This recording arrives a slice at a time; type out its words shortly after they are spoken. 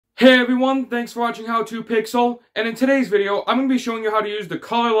Hey everyone, thanks for watching How To Pixel, and in today's video, I'm going to be showing you how to use the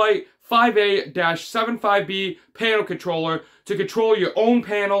Colorlight 5A-75B panel controller to control your own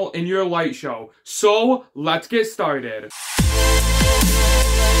panel in your light show. So, let's get started.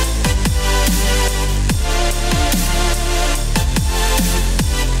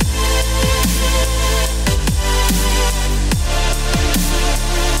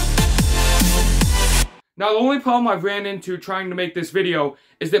 Now, the only problem I've ran into trying to make this video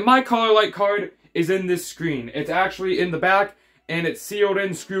is that my Colorlight card is in this screen. It's actually in the back, and it's sealed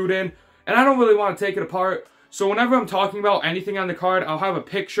in, screwed in, and I don't really want to take it apart. So whenever I'm talking about anything on the card, I'll have a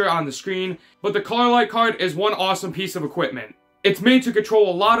picture on the screen. But the Colorlight card is one awesome piece of equipment. It's made to control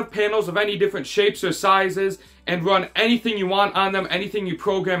a lot of panels of any different shapes or sizes, and run anything you want on them, anything you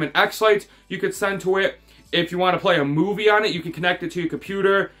program in Xlights, you could send to it. If you want to play a movie on it, you can connect it to your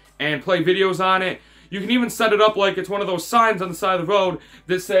computer and play videos on it. You can even set it up like it's one of those signs on the side of the road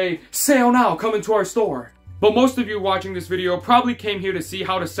that say, "Sale now, come into our store." But most of you watching this video probably came here to see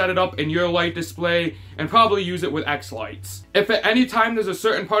how to set it up in your light display and probably use it with Xlights. If at any time there's a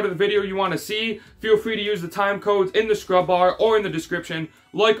certain part of the video you want to see, feel free to use the time codes in the scrub bar or in the description,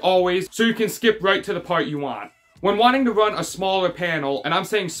 like always, so you can skip right to the part you want. When wanting to run a smaller panel, and I'm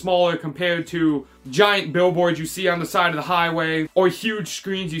saying smaller compared to giant billboards you see on the side of the highway, or huge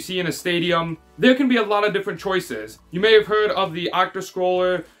screens you see in a stadium, there can be a lot of different choices. You may have heard of the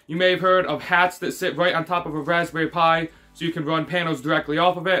Octa-Scroller, you may have heard of hats that sit right on top of a Raspberry Pi, so you can run panels directly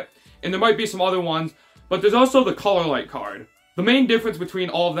off of it, and there might be some other ones, but there's also the Colorlight card. The main difference between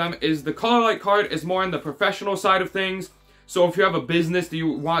all of them is the Colorlight card is more on the professional side of things, so if you have a business that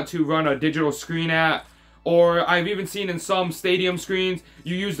you want to run a digital screen at, or I've even seen in some stadium screens,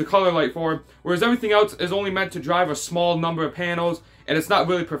 you use the Colorlight for, whereas everything else is only meant to drive a small number of panels, and it's not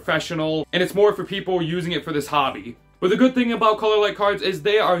really professional, and it's more for people using it for this hobby. But the good thing about Colorlight cards is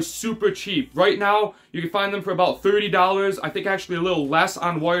they are super cheap. Right now, you can find them for about $30, I think actually a little less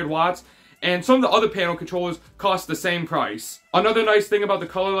on Wired Watts, and some of the other panel controllers cost the same price. Another nice thing about the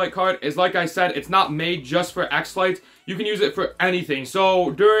Colorlight card is, like I said, it's not made just for Xlights. You can use it for anything. So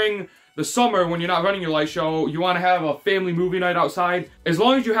during the summer, when you're not running your light show, you want to have a family movie night outside, as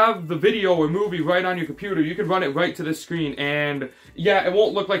long as you have the video or movie right on your computer, you can run it right to the screen. And yeah, it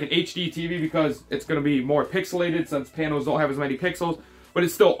won't look like an HD TV because it's going to be more pixelated since panels don't have as many pixels, but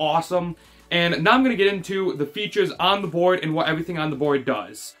it's still awesome. And now I'm going to get into the features on the board and what everything on the board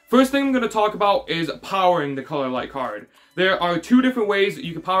does. First thing I'm going to talk about is powering the Colorlight card. There are two different ways that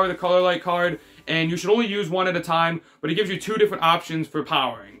you can power the Colorlight card, and you should only use one at a time, but it gives you two different options for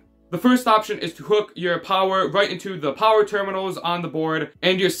powering. The first option is to hook your power right into the power terminals on the board,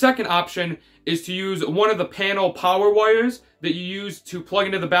 and your second option is to use one of the panel power wires that you use to plug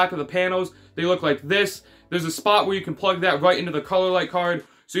into the back of the panels. They look like this. There's a spot where you can plug that right into the Colorlight card,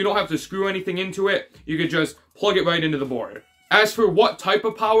 so you don't have to screw anything into it. You can just plug it right into the board. As for what type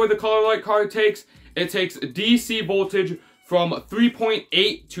of power the Colorlight card takes, it takes DC voltage from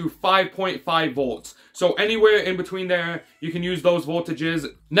 3.8 to 5.5 volts. So anywhere in between there, you can use those voltages.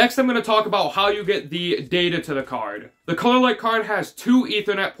 Next, I'm going to talk about how you get the data to the card. The Colorlight card has two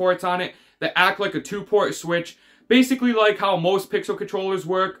Ethernet ports on it that act like a two-port switch, basically like how most Pixel controllers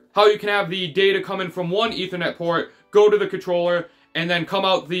work. How you can have the data come in from one Ethernet port, go to the controller, and then come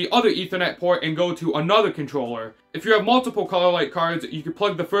out the other Ethernet port and go to another controller. If you have multiple Colorlight cards, you can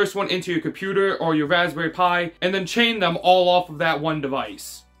plug the first one into your computer or your Raspberry Pi, and then chain them all off of that one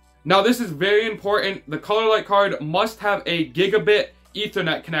device. Now this is very important. The Colorlight card must have a gigabit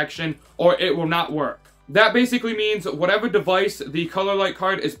Ethernet connection or it will not work. That basically means whatever device the Colorlight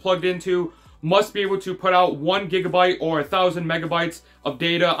card is plugged into must be able to put out 1 gigabyte or 1,000 megabytes of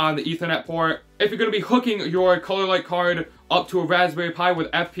data on the Ethernet port. If you're going to be hooking your Colorlight card up to a Raspberry Pi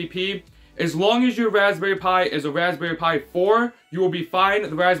with FPP, as long as your Raspberry Pi is a Raspberry Pi 4, you will be fine.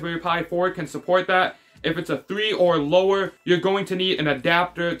 The Raspberry Pi 4 can support that. If it's a 3 or lower, you're going to need an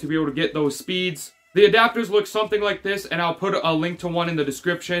adapter to be able to get those speeds. The adapters look something like this, and I'll put a link to one in the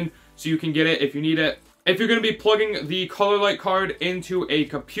description so you can get it if you need it. If you're going to be plugging the Colorlight card into a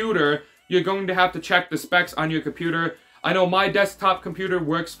computer, you're going to have to check the specs on your computer. I know my desktop computer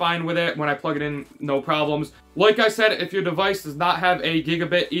works fine with it. When I plug it in, no problems. Like I said, if your device does not have a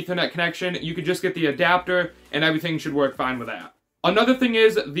gigabit Ethernet connection, you can just get the adapter and everything should work fine with that. Another thing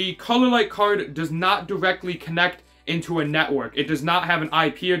is the Colorlight card does not directly connect into a network. It does not have an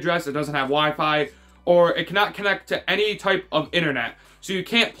IP address, it doesn't have Wi-Fi, or it cannot connect to any type of internet. So you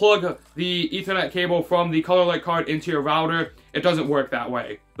can't plug the Ethernet cable from the Colorlight card into your router. It doesn't work that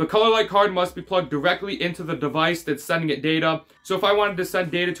way. The Colorlight card must be plugged directly into the device that's sending it data. So if I wanted to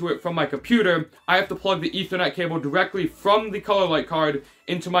send data to it from my computer, I have to plug the Ethernet cable directly from the Colorlight card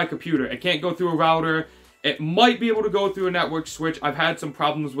into my computer. It can't go through a router. It might be able to go through a network switch. I've had some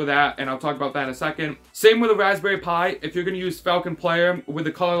problems with that, and I'll talk about that in a second. Same with a Raspberry Pi. If you're going to use Falcon Player with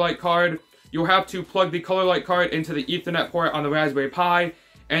the Colorlight card, you'll have to plug the Colorlight card into the Ethernet port on the Raspberry Pi,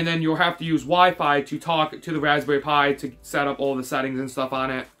 and then you'll have to use Wi-Fi to talk to the Raspberry Pi to set up all the settings and stuff on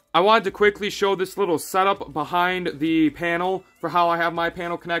it. I wanted to quickly show this little setup behind the panel for how I have my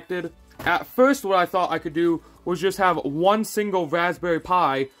panel connected. At first, what I thought I could do was just have one single Raspberry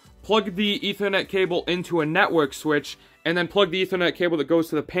Pi, plug the Ethernet cable into a network switch, and then plug the Ethernet cable that goes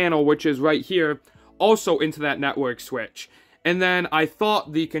to the panel, which is right here, also into that network switch. And then I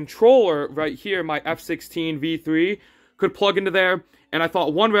thought the controller right here, my F16 V3, could plug into there, and I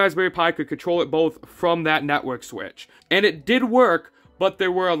thought one Raspberry Pi could control it both from that network switch. And it did work, but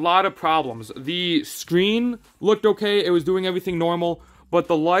there were a lot of problems. The screen looked okay, it was doing everything normal, but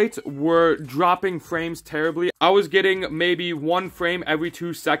the lights were dropping frames terribly. I was getting maybe one frame every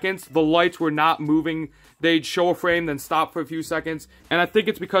 2 seconds. The lights were not moving. They'd show a frame, then stop for a few seconds. And I think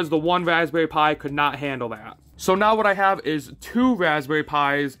it's because the one Raspberry Pi could not handle that. So now what I have is two Raspberry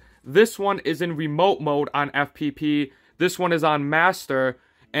Pis. This one is in remote mode on FPP. This one is on master.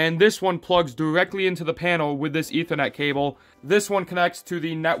 And this one plugs directly into the panel with this Ethernet cable. This one connects to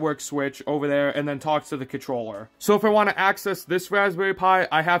the network switch over there and then talks to the controller. So if I want to access this Raspberry Pi,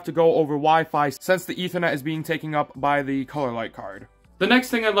 I have to go over Wi-Fi since the Ethernet is being taken up by the Colorlight card. The next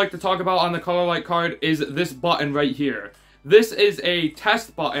thing I'd like to talk about on the Colorlight card is this button right here. This is a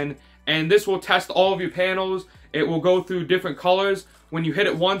test button, and this will test all of your panels. It will go through different colors. When you hit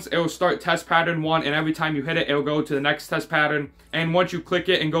it once, it will start test pattern 1, and every time you hit it, it will go to the next test pattern. And once you click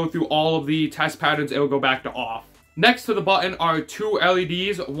it and go through all of the test patterns, it will go back to off. Next to the button are two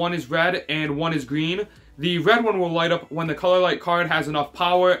LEDs. One is red and one is green. The red one will light up when the Colorlight card has enough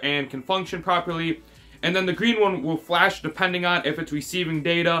power and can function properly. And then the green one will flash depending on if it's receiving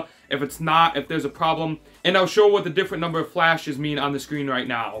data, if it's not, if there's a problem. And I'll show what the different number of flashes mean on the screen right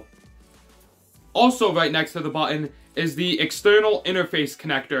now. Also right next to the button is the external interface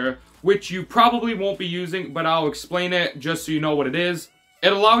connector, which you probably won't be using, but I'll explain it just so you know what it is.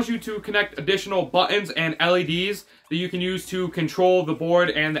 It allows you to connect additional buttons and LEDs that you can use to control the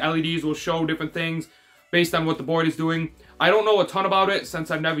board, and the LEDs will show different things based on what the board is doing. I don't know a ton about it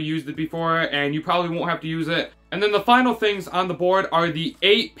since I've never used it before, and you probably won't have to use it. And then the final things on the board are the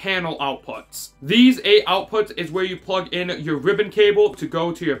 8 panel outputs. These 8 outputs is where you plug in your ribbon cable to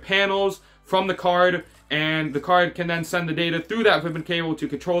go to your panels from the card, and the card can then send the data through that ribbon cable to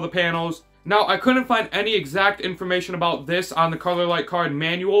control the panels. Now, I couldn't find any exact information about this on the Colorlight card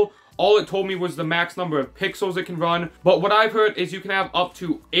manual. All it told me was the max number of pixels it can run. But what I've heard is you can have up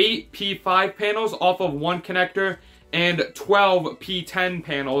to 8 P5 panels off of one connector and 12 P10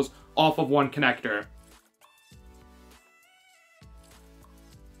 panels off of one connector.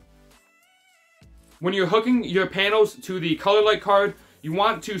 When you're hooking your panels to the Colorlight card, you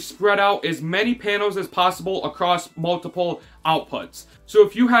want to spread out as many panels as possible across multiple outputs. So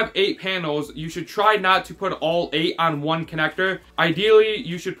if you have 8 panels, you should try not to put all 8 on one connector. Ideally,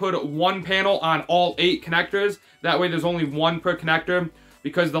 you should put one panel on all 8 connectors. That way there's only one per connector,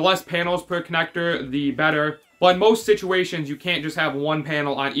 because the less panels per connector, the better. But in most situations, you can't just have one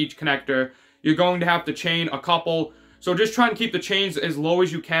panel on each connector. You're going to have to chain a couple. So just try and keep the chains as low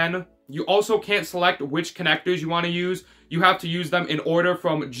as you can. You also can't select which connectors you want to use. You have to use them in order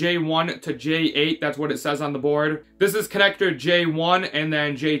from J1 to J8. That's what it says on the board. This is connector J1, and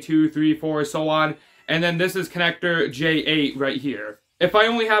then J2, 3, 4, so on. And then this is connector J8 right here. If I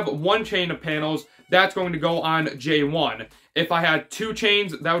only have one chain of panels, that's going to go on J1. If I had 2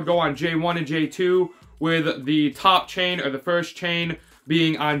 chains, that would go on J1 and J2, with the top chain or the first chain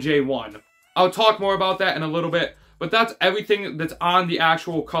being on J1. I'll talk more about that in a little bit. But that's everything that's on the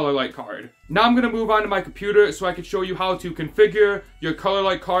actual Colorlight card. Now I'm going to move on to my computer so I can show you how to configure your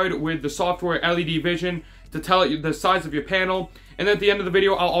Colorlight card with the software LEDvision to tell it the size of your panel. And at the end of the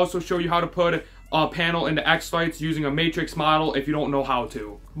video, I'll also show you how to put a panel into Xlights using a matrix model if you don't know how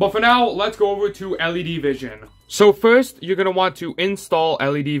to. But for now, let's go over to LEDvision. So first, you're going to want to install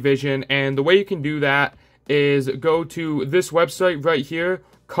LEDvision, and the way you can do that is go to this website right here,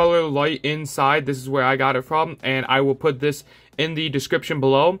 Colorlight Inside. This is where I got it from, and I will put this in the description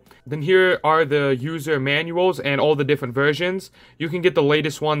below. Then here are the user manuals and all the different versions. You can get the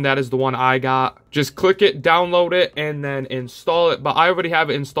latest one. That is the one I got. Just click it, download it, and then install it. But I already have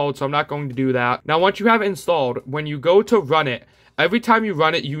it installed, so I'm not going to do that. Now, once you have it installed, when you go to run it, every time you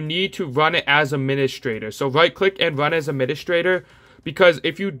run it, you need to run it as administrator. So right click and run as administrator, because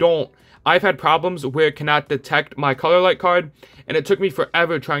if you don't, I've had problems where it cannot detect my Colorlight card, and it took me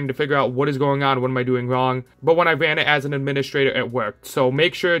forever trying to figure out what is going on, what am I doing wrong. But when I ran it as an administrator, it worked. So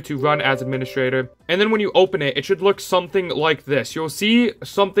make sure to run as administrator. And then when you open it, it should look something like this. You'll see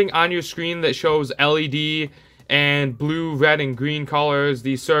something on your screen that shows LED and blue, red, and green colors,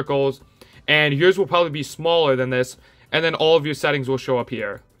 these circles. And yours will probably be smaller than this. And then all of your settings will show up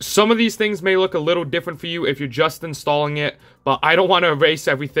here. Some of these things may look a little different for you if you're just installing it, but I don't want to erase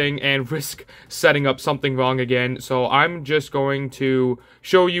everything and risk setting up something wrong again. So I'm just going to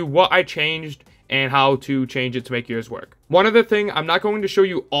show you what I changed and how to change it to make yours work. One other thing, I'm not going to show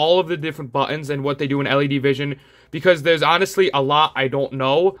you all of the different buttons and what they do in LEDvision, because there's honestly a lot I don't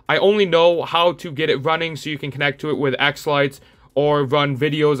know. I only know how to get it running so you can connect to it with Xlights, or run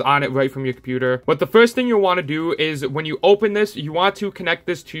videos on it right from your computer. But the first thing you'll want to do is when you open this, you want to connect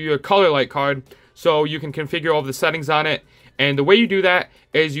this to your Colorlight card so you can configure all of the settings on it. And the way you do that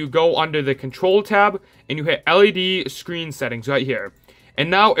is you go under the control tab and you hit LED screen settings right here. And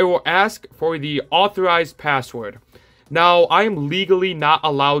now it will ask for the authorized password. Now, I am legally not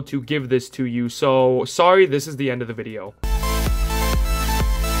allowed to give this to you, so sorry, this is the end of the video.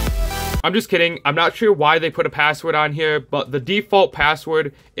 I'm just kidding. I'm not sure why they put a password on here, but the default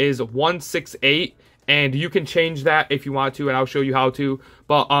password is 168, and you can change that if you want to, and I'll show you how to.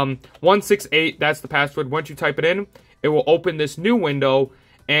 But 168, that's the password. Once you type it in, it will open this new window,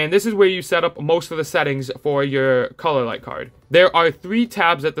 and this is where you set up most of the settings for your Colorlight card. There are 3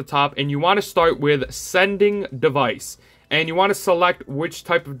 tabs at the top, and you want to start with Sending Device, and you want to select which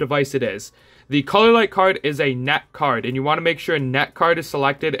type of device it is. The Colorlight card is a net card, and you want to make sure net card is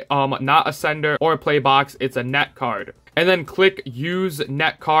selected, not a sender or a play box. It's a net card. And then click Use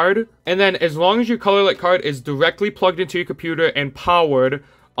Net Card. And then as long as your Colorlight card is directly plugged into your computer and powered,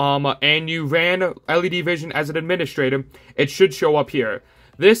 and you ran LEDvision as an administrator, it should show up here.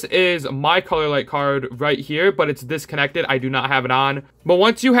 This is my Colorlight card right here, but it's disconnected. I do not have it on. But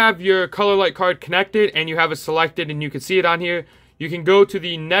once you have your Colorlight card connected and you have it selected and you can see it on here, you can go to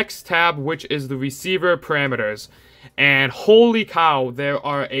the next tab, which is the receiver parameters. And holy cow, there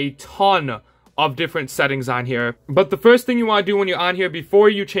are a ton of different settings on here. But the first thing you want to do when you're on here, before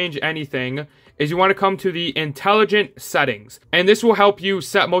you change anything, is you want to come to the intelligent settings. And this will help you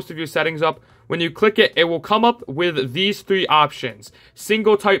set most of your settings up. When you click it, it will come up with these 3 options: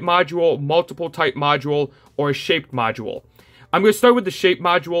 single type module, multiple type module, or shaped module. I'm going to start with the shape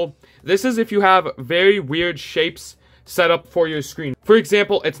module. This is if you have very weird shapes set up for your screen. For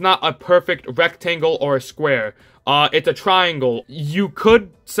example, it's not a perfect rectangle or a square. It's a triangle. You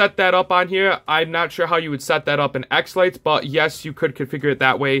could set that up on here. I'm not sure how you would set that up in Xlights, but yes, you could configure it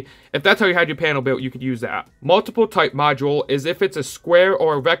that way. If that's how you had your panel built, you could use that. Multiple type module is if it's a square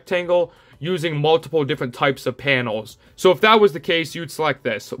or a rectangle using multiple different types of panels. So if that was the case, you'd select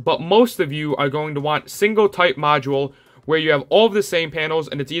this. But most of you are going to want single type module, where you have all of the same panels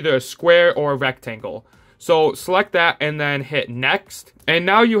and it's either a square or a rectangle. So select that and then hit next. And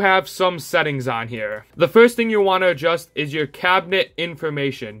now you have some settings on here. The first thing you want to adjust is your cabinet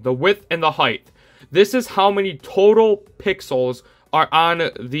information, the width and the height. This is how many total pixels are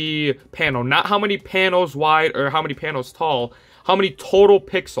on the panel, not how many panels wide or how many panels tall, how many total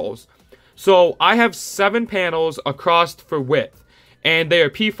pixels. So I have 7 panels across for width, and they are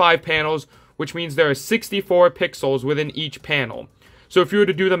P5 panels, which means there are 64 pixels within each panel. So if you were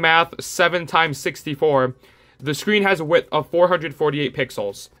to do the math, 7 times 64, the screen has a width of 448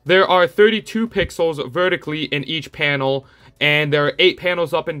 pixels. There are 32 pixels vertically in each panel, and there are 8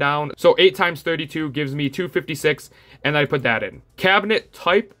 panels up and down. So 8 times 32 gives me 256, and I put that in. Cabinet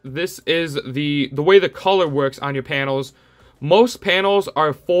type, this is the way the color works on your panels. Most panels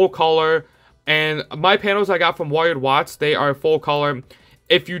are full color, and my panels I got from Wired Watts, they are full color.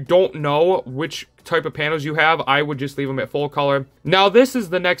 If you don't know which type of panels you have, I would just leave them at full color. Now this is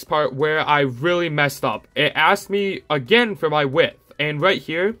the next part where I really messed up. It asked me again for my width, and right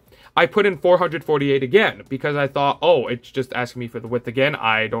here I put in 448 again because I thought, oh, it's just asking me for the width again.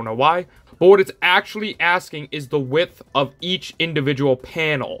 I don't know why. But what it's actually asking is the width of each individual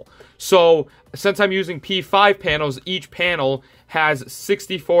panel. So since I'm using P5 panels, each panel has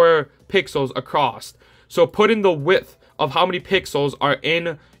 64 pixels across. So put in the width of how many pixels are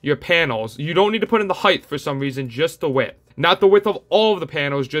in your panels. You don't need to put in the height for some reason, just the width. Not the width of all of the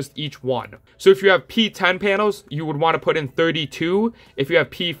panels, just each one. So if you have P10 panels, you would want to put in 32. If you have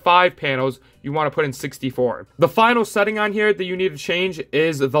P5 panels, you want to put in 64. The final setting on here that you need to change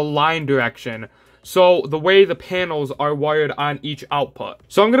is the line direction. So the way the panels are wired on each output.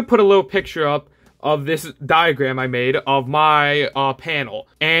 So I'm going to put a little picture up of this diagram I made of my panel.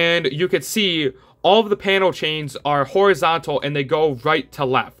 And you could see all of the panel chains are horizontal and they go right to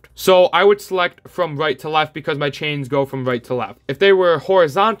left. So I would select from right to left because my chains go from right to left. If they were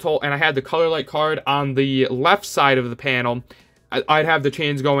horizontal and I had the Colorlight card on the left side of the panel, I'd have the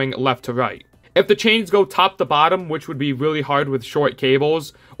chains going left to right. If the chains go top to bottom, which would be really hard with short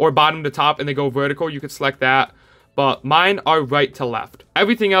cables, or bottom to top and they go vertical, you could select that. But mine are right to left.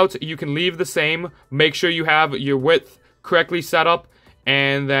 Everything else you can leave the same. Make sure you have your width correctly set up,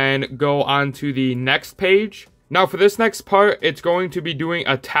 and then go on to the next page. Now for this next part, it's going to be doing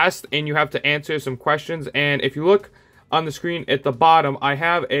a test and you have to answer some questions. And if you look on the screen at the bottom, I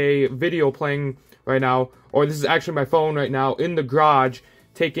have a video playing right now, or this is actually my phone right now, in the garage,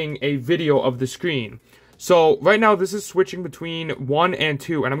 taking a video of the screen. So right now this is switching between 1 and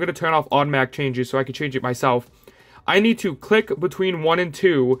 2, and I'm going to turn off automatic changes so I can change it myself. I need to click between 1 and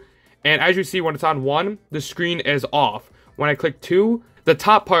 2, and as you see, when it's on 1, the screen is off. When I click 2, the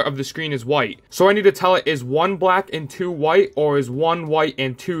top part of the screen is white. So I need to tell it, is 1 black and 2 white, or is 1 white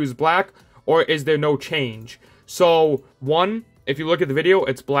and 2 is black, or is there no change? So 1, if you look at the video,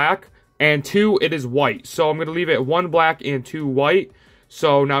 it's black, and 2, it is white. So I'm going to leave it 1 black and 2 white.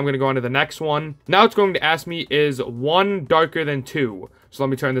 So now I'm going to go on to the next one. Now it's going to ask me, is 1 darker than 2? So let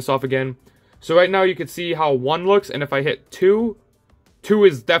me turn this off again. So right now you can see how 1 looks, and if I hit 2, 2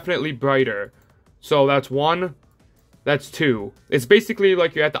 is definitely brighter. So that's 1, that's 2. It's basically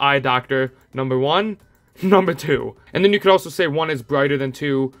like you're at the eye doctor. Number 1, number 2. And then you could also say 1 is brighter than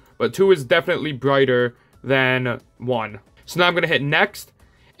 2, but 2 is definitely brighter than 1. So now I'm going to hit next.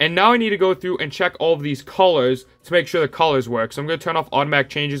 And now I need to go through and check all of these colors to make sure the colors work. So I'm going to turn off automatic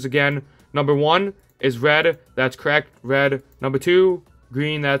changes again. Number 1 is red, that's correct, red. Number 2,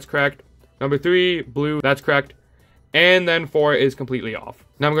 green, that's correct. Number 3, blue, that's correct. And then 4 is completely off.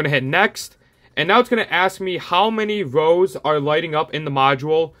 Now I'm going to hit next. And now it's going to ask me how many rows are lighting up in the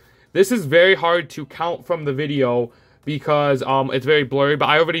module. This is very hard to count from the video because it's very blurry. But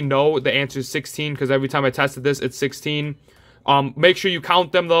I already know the answer is 16 because every time I tested this, it's 16. Make sure you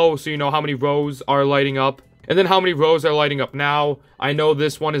count them though so you know how many rows are lighting up. And then how many rows are lighting up now. I know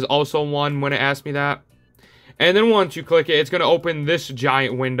this one is also 1 when it asked me that. And then once you click it, it's going to open this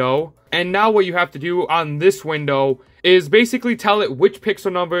giant window. And now what you have to do on this window is basically tell it which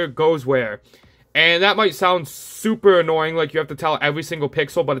pixel number goes where. And that might sound super annoying, like you have to tell every single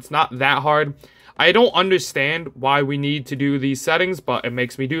pixel, but it's not that hard. I don't understand why we need to do these settings, but it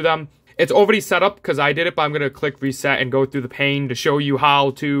makes me do them. It's already set up because I did it, but I'm going to click reset and go through the pane to show you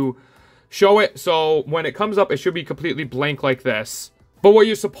how to show it. So when it comes up, it should be completely blank like this. But what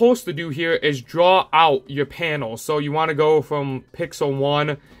you're supposed to do here is draw out your panel. So you want to go from pixel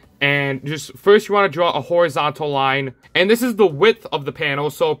 1 and just first you want to draw a horizontal line. And this is the width of the panel.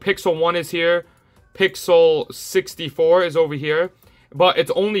 So pixel 1 is here. Pixel 64 is over here. But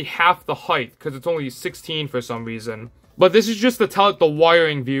it's only half the height because it's only 16 for some reason. But this is just to tell it the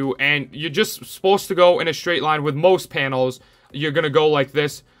wiring view. And you're just supposed to go in a straight line with most panels. You're going to go like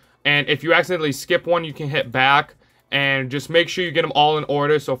this. And if you accidentally skip one, you can hit back. And just make sure you get them all in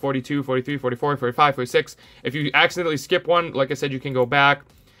order. So 42, 43, 44, 45, 46. If you accidentally skip one, like I said, you can go back.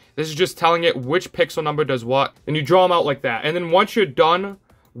 This is just telling it which pixel number does what. And you draw them out like that. And then once you're done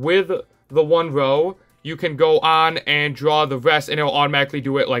with the one row, you can go on and draw the rest. And it'll automatically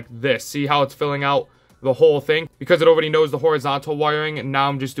do it like this. See how it's filling out the whole thing? Because it already knows the horizontal wiring. And now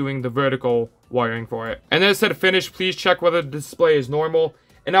I'm just doing the vertical wiring for it. And then it said finish. Please check whether the display is normal.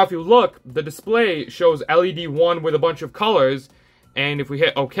 And now if you look, the display shows LED 1 with a bunch of colors. And if we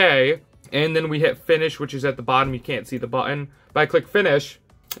hit OK, and then we hit finish, which is at the bottom, you can't see the button. But I click finish.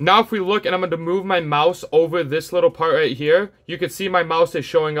 Now if we look, and I'm going to move my mouse over this little part right here, you can see my mouse is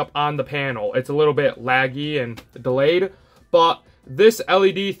showing up on the panel. It's a little bit laggy and delayed. But this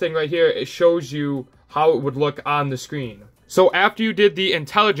LED thing right here, it shows you how it would look on the screen. So after you did the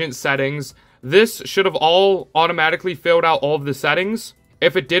intelligence settings, this should have all automatically filled out all of the settings.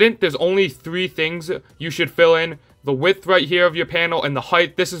 If it didn't, there's only 3 things you should fill in. The width right here of your panel and the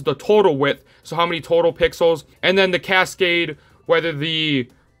height. This is the total width, so how many total pixels. And then the cascade, whether the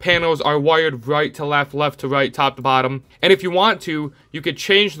panels are wired right to left, left to right, top to bottom. And if you want to, you could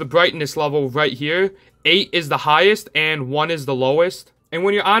change the brightness level right here. 8 is the highest and 1 is the lowest. And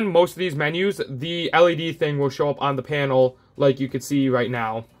when you're on most of these menus, the LED thing will show up on the panel like you can see right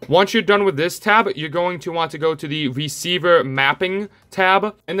now. Once you're done with this tab, you're going to want to go to the receiver mapping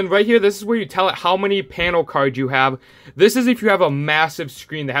tab. And then right here, this is where you tell it how many panel cards you have. This is if you have a massive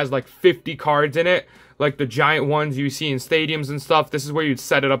screen that has like 50 cards in it, like the giant ones you see in stadiums and stuff. This is where you'd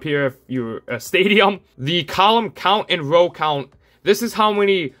set it up here if you're a stadium. The column count and row count, this is how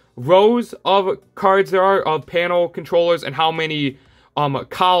many rows of cards there are of panel controllers and how many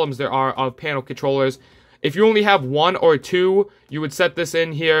columns there are of panel controllers. If you only have 1 or 2, you would set this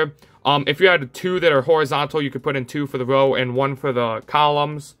in here. If you had 2 that are horizontal, you could put in 2 for the row and 1 for the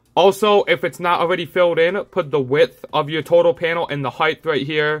columns. Also, if it's not already filled in, put the width of your total panel and the height right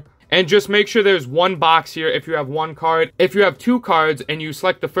here. And just make sure there's 1 box here if you have 1 card. If you have 2 cards and you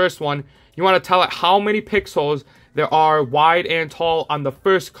select the first one, you want to tell it how many pixels there are wide and tall on the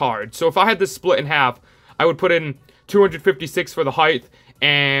first card. So if I had this split in half, I would put in 256 for the height,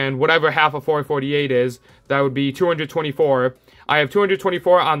 and whatever half of 448 is, that would be 224. I have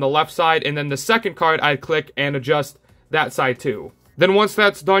 224 on the left side, and then the second card I'd click and adjust that side too. Then once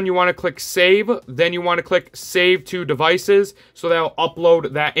that's done, you want to click save. Then you want to click save to devices, so that'll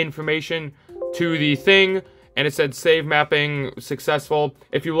upload that information to the thing. And it said save mapping successful.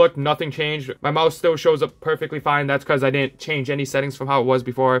 If you look, nothing changed. My mouse still shows up perfectly fine. That's because I didn't change any settings from how it was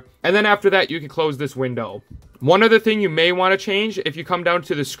before. And then after that, you can close this window. One other thing you may want to change, if you come down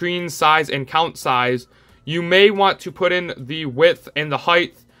to the screen size and count size, you may want to put in the width and the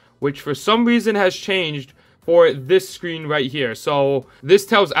height, which for some reason has changed for this screen right here. So this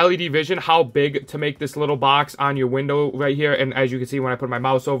tells LEDvision how big to make this little box on your window right here. And as you can see, when I put my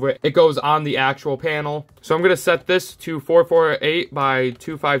mouse over it, it goes on the actual panel. So I'm going to set this to 448 by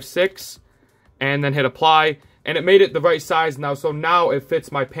 256 and then hit apply. And it made it the right size now. So now it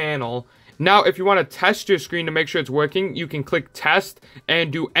fits my panel. Now, if you want to test your screen to make sure it's working, you can click test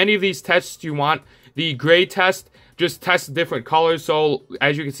and do any of these tests you want. The gray test just tests different colors. So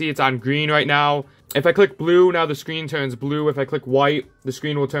as you can see, it's on green right now. If I click blue, now the screen turns blue. If I click white, the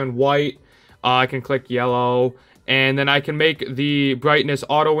screen will turn white. I can click yellow, and then I can make the brightness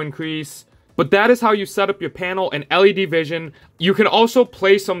auto increase. But that is how you set up your panel in LEDvision. You can also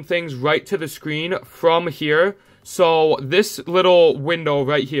play some things right to the screen from here. So this little window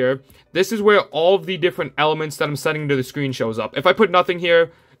right here, this is where all of the different elements that I'm setting to the screen shows up. If I put nothing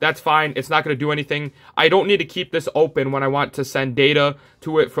here, that's fine. It's not going to do anything. I don't need to keep this open when I want to send data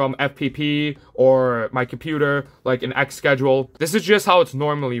to it from FPP or my computer, like an X schedule. This is just how it's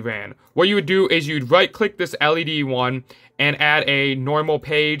normally ran. What you would do is you'd right-click this LED one and add a normal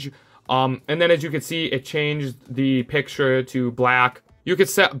page. And then as you can see, it changed the picture to black. You could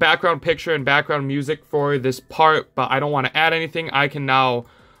set background picture and background music for this part, but I don't want to add anything. I can now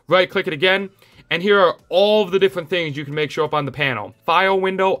right-click it again. And here are all of the different things you can make show up on the panel. File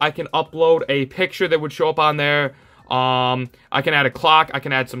window, I can upload a picture that would show up on there. I can add a clock, I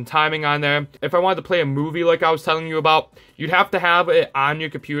can add some timing on there. If I wanted to play a movie like I was telling you about, you'd have to have it on your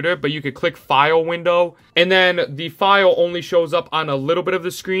computer, but you could click file window. And then the file only shows up on a little bit of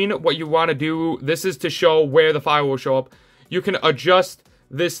the screen. What you want to do, this is to show where the file will show up. You can adjust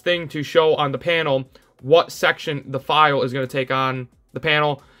this thing to show on the panel what section the file is going to take on the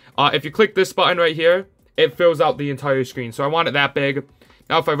panel. If you click this button right here, it fills out the entire screen. So I want it that big.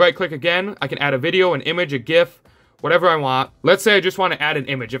 Now if I right click again, I can add a video, an image, a GIF, whatever I want. Let's say I just want to add an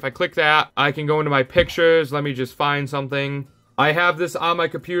image. If I click that, I can go into my pictures. Let me just find something. I have this on my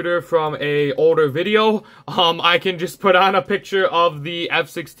computer from a older video. I can just put on a picture of the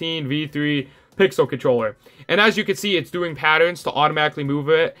F16 V3 pixel controller. And as you can see, it's doing patterns to automatically move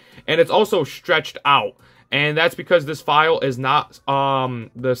it. And it's also stretched out. And that's because this file is not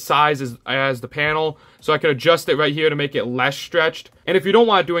the size as the panel. So I can adjust it right here to make it less stretched. And if you don't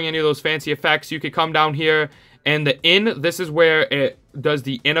want doing any of those fancy effects, you could come down here. And the in, this is where it does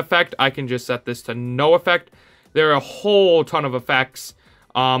the in effect. I can just set this to no effect. There are a whole ton of effects.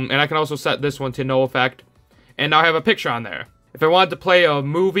 And I can also set this one to no effect. And now I have a picture on there. If I wanted to play a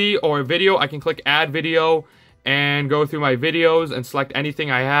movie or a video, I can click add video and go through my videos and select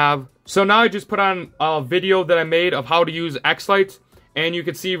anything I have. So now I just put on a video that I made of how to use Xlights. And you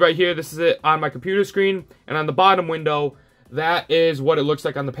can see right here, this is it on my computer screen. And on the bottom window, that is what it looks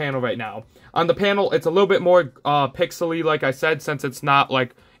like on the panel right now. On the panel, it's a little bit more pixely, like I said, since it's not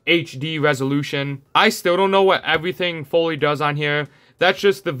like HD resolution. I still don't know what everything fully does on here. That's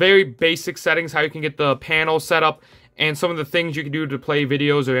just the very basic settings, how you can get the panel set up and some of the things you can do to play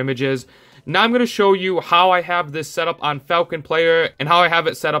videos or images. Now I'm going to show you how I have this set up on Falcon Player and how I have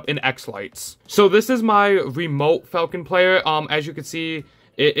it set up in Xlights. So this is my remote Falcon Player. As you can see,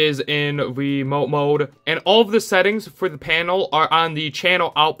 it is in remote mode. And all of the settings for the panel are on the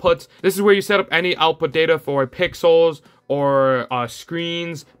channel outputs. This is where you set up any output data for pixels or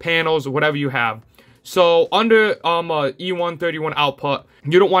screens, panels, whatever you have. So under E131 output,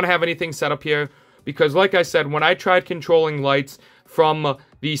 you don't want to have anything set up here. Because like I said, when I tried controlling lights from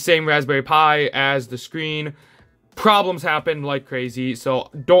the same Raspberry Pi as the screen, problems happen like crazy.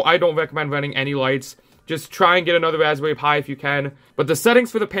 So I don't recommend running any lights. just try and get another Raspberry Pi if you can. But the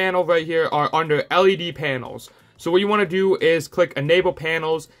settings for the panel right here are under LED panels. So what you want to do is click Enable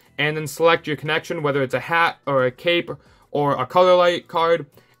Panels and then select your connection, whether it's a hat or a cape or a Colorlight card.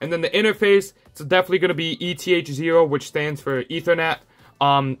 And then the interface, it's definitely going to be ETH0, which stands for Ethernet.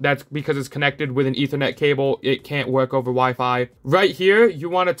 That's because it's connected with an Ethernet cable. It can't work over Wi-Fi. Right here, you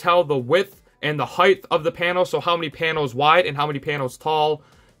want to tell the width and the height of the panel. So how many panels wide and how many panels tall.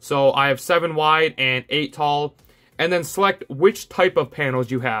 So I have 7 wide and 8 tall. And then select which type of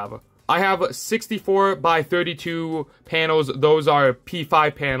panels you have. I have 64 by 32 panels. Those are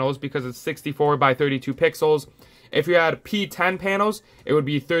P5 panels because it's 64 by 32 pixels. If you had P10 panels, it would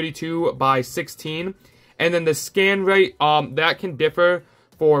be 32 by 16. And then the scan rate, that can differ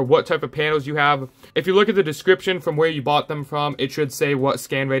for what type of panels you have. If you look at the description from where you bought them from, it should say what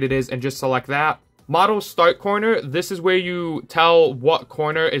scan rate it is and just select that. Model start corner, this is where you tell what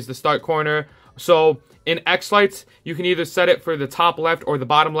corner is the start corner. So in Xlights, you can either set it for the top left or the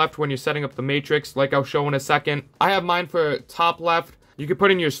bottom left when you're setting up the matrix, like I'll show in a second. I have mine for top left. You can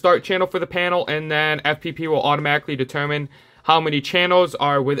put in your start channel for the panel, and then FPP will automatically determine how many channels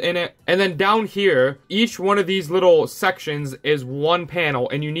are within it. And then down here, each one of these little sections is one panel,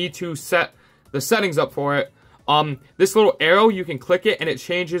 and you need to set the settings up for it. This little arrow, you can click it, and it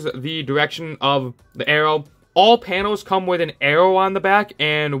changes the direction of the arrow. All panels come with an arrow on the back,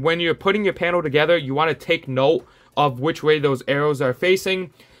 and when you're putting your panel together, you want to take note of which way those arrows are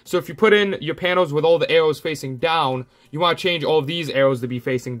facing. So if you put in your panels with all the arrows facing down, you want to change all of these arrows to be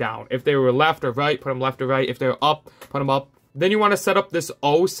facing down. If they were left or right, put them left or right. If they're up, put them up. Then you want to set up this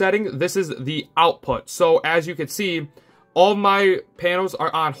O setting. This is the output. So as you can see, all my panels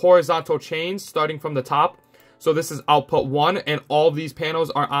are on horizontal chains starting from the top. So this is output 1, and all of these panels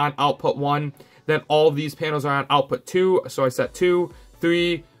are on output 1. Then all of these panels are on output 2. So I set 2,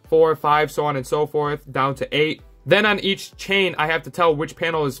 3, 4, 5, so on and so forth, down to 8. Then on each chain, I have to tell which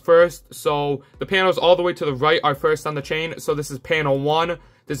panel is first. So the panels all the way to the right are first on the chain. So this is panel 1,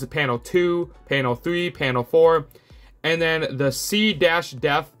 this is panel 2, panel 3, panel 4. And then the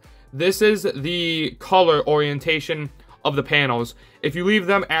C-def, this is the color orientation of the panels. If you leave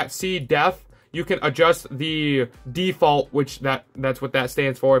them at C-def, you can adjust the default, which that's what that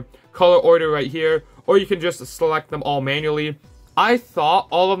stands for, color order right here, or you can just select them all manually. I thought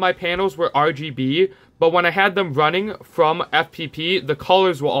all of my panels were RGB, but when I had them running from FPP, the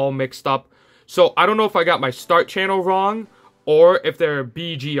colors were all mixed up. So I don't know if I got my start channel wrong, or if they're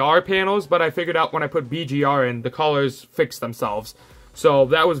BGR panels, but I figured out when I put BGR in, the colors fixed themselves. So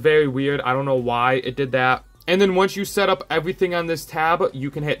that was very weird. I don't know why it did that. And then once you set up everything on this tab,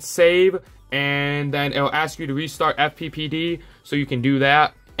 you can hit save, and then it'll ask you to restart FPPD, so you can do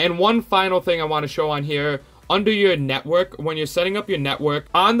that. And one final thing I want to show on here, under your network, when you're setting up your network,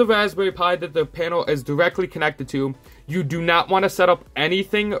 on the Raspberry Pi that the panel is directly connected to, you do not want to set up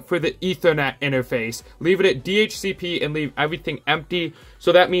anything for the Ethernet interface. Leave it at DHCP and leave everything empty,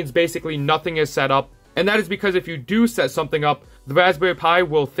 so that means basically nothing is set up. And that is because if you do set something up, the Raspberry Pi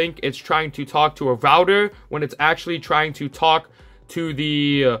will think it's trying to talk to a router when it's actually trying to talk to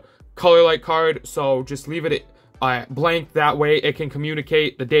the Colorlight card. So just leave it blank, that way it can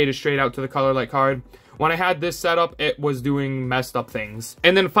communicate the data straight out to the Colorlight card. When I had this set up, it was doing messed up things.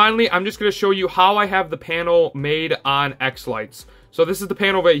 And then finally, I'm just going to show you how I have the panel made on Xlights. So this is the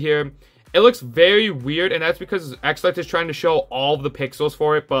panel right here. It looks very weird, and that's because Xlights is trying to show all the pixels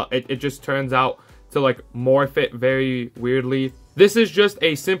for it, but it just turns out to like morph it very weirdly. This is just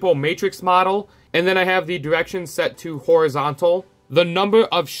a simple matrix model, and then I have the direction set to horizontal. The number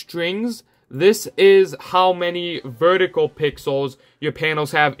of strings, this is how many vertical pixels your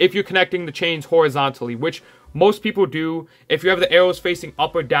panels have if you're connecting the chains horizontally, which most people do. If you have the arrows facing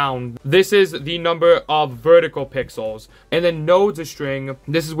up or down, this is the number of vertical pixels. And then nodes a string,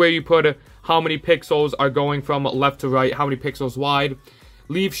 this is where you put how many pixels are going from left to right, how many pixels wide.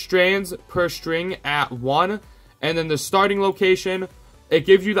 Leave strands per string at 1. And then the starting location, it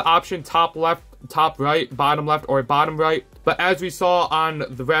gives you the option top left, top right, bottom left, or bottom right. But as we saw on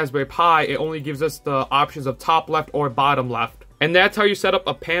the Raspberry Pi, it only gives us the options of top left or bottom left. And that's how you set up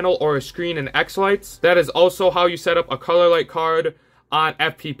a panel or a screen in Xlights. That is also how you set up a Colorlight card on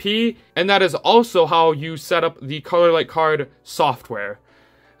FPP. And that is also how you set up the Colorlight card software.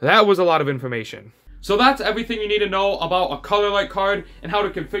 That was a lot of information. So that's everything you need to know about a Colorlight card and how to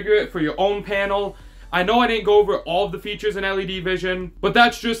configure it for your own panel. I know I didn't go over all of the features in LEDvision, but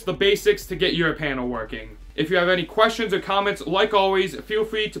that's just the basics to get your panel working. If you have any questions or comments, like always, feel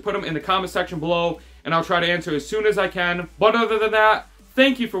free to put them in the comment section below, and I'll try to answer as soon as I can. But other than that,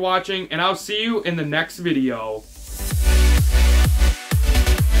 thank you for watching, and I'll see you in the next video.